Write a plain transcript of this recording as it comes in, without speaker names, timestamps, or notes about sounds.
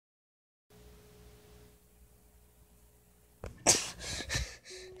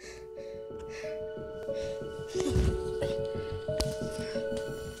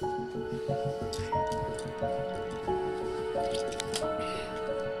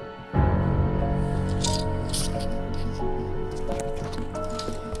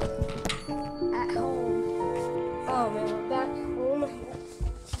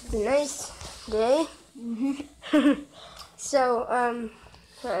Alright,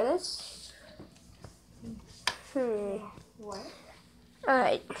 let's... What?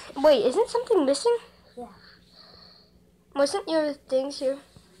 Alright. Wait, isn't something missing? Yeah. Wasn't your things here?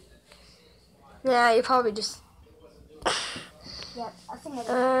 Yeah, you probably just... Yeah, I think I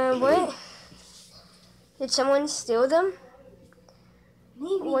did. What? Did someone steal them?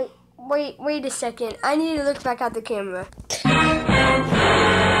 Maybe. Wait a second. I need to look back at the camera.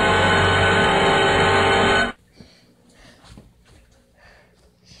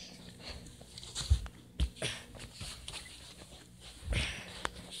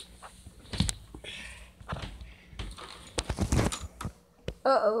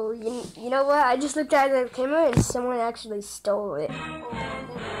 Uh-oh, you know what? I just looked at the camera and someone actually stole it.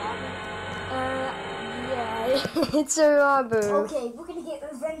 Yeah, it's a robber. Okay, we're gonna get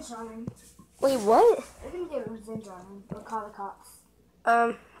revenge on him. Wait, what? We're gonna get revenge on him. We'll call the cops.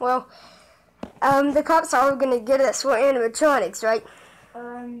 Well, the cops are gonna get us for animatronics, right?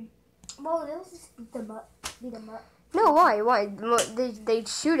 Well, let's just beat them up. No, why? They'd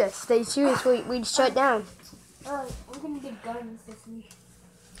shoot us. We'd shut down. We're gonna get guns this week.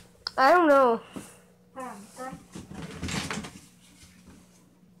 I don't know. Gun.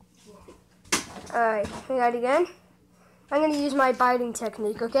 Alright, we got it again. I'm gonna use my biting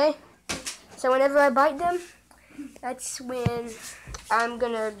technique, okay? So whenever I bite them, that's when I'm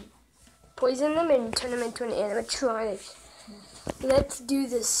gonna poison them and turn them into an animatronic. Let's do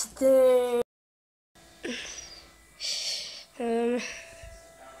this thing.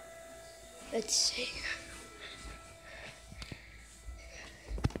 Let's see.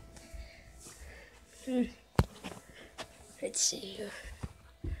 Let's see here.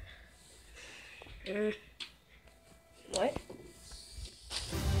 What?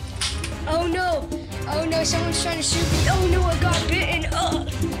 Oh no! Oh no, someone's trying to shoot me. Oh no, I got bitten. Oh,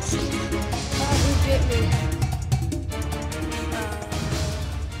 who bit me?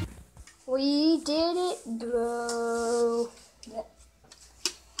 We did it, bro.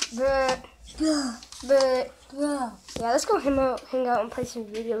 But yeah, let's go hang out and play some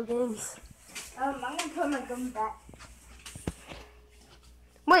video games. I'm gonna put my gun back.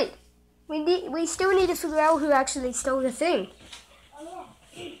 Wait, we still need to figure out who actually stole the thing. Oh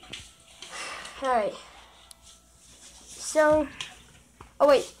yeah. Alright. So, oh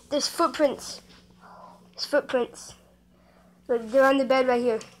wait, there's footprints. There's footprints. Look, they're on the bed right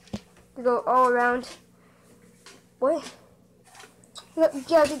here. They go all around. What? Look,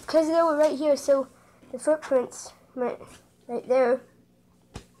 yeah, because they were right here, so the footprints went right there.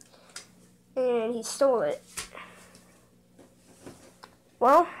 And he stole it.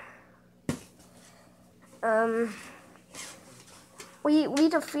 Well, we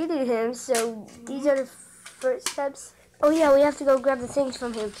defeated him, so these are the first steps. Oh yeah, we have to go grab the things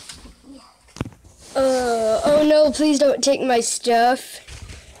from him. Oh no, please don't take my stuff.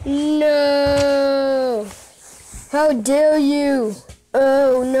 No! How dare you!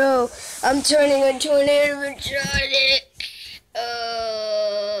 Oh no, I'm turning into an animatronic.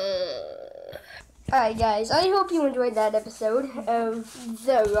 Alright guys, I hope you enjoyed that episode of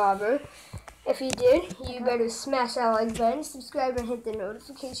The Robber. If you did, you better smash that like button, subscribe, and hit the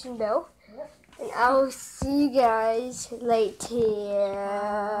notification bell. And I'll see you guys later.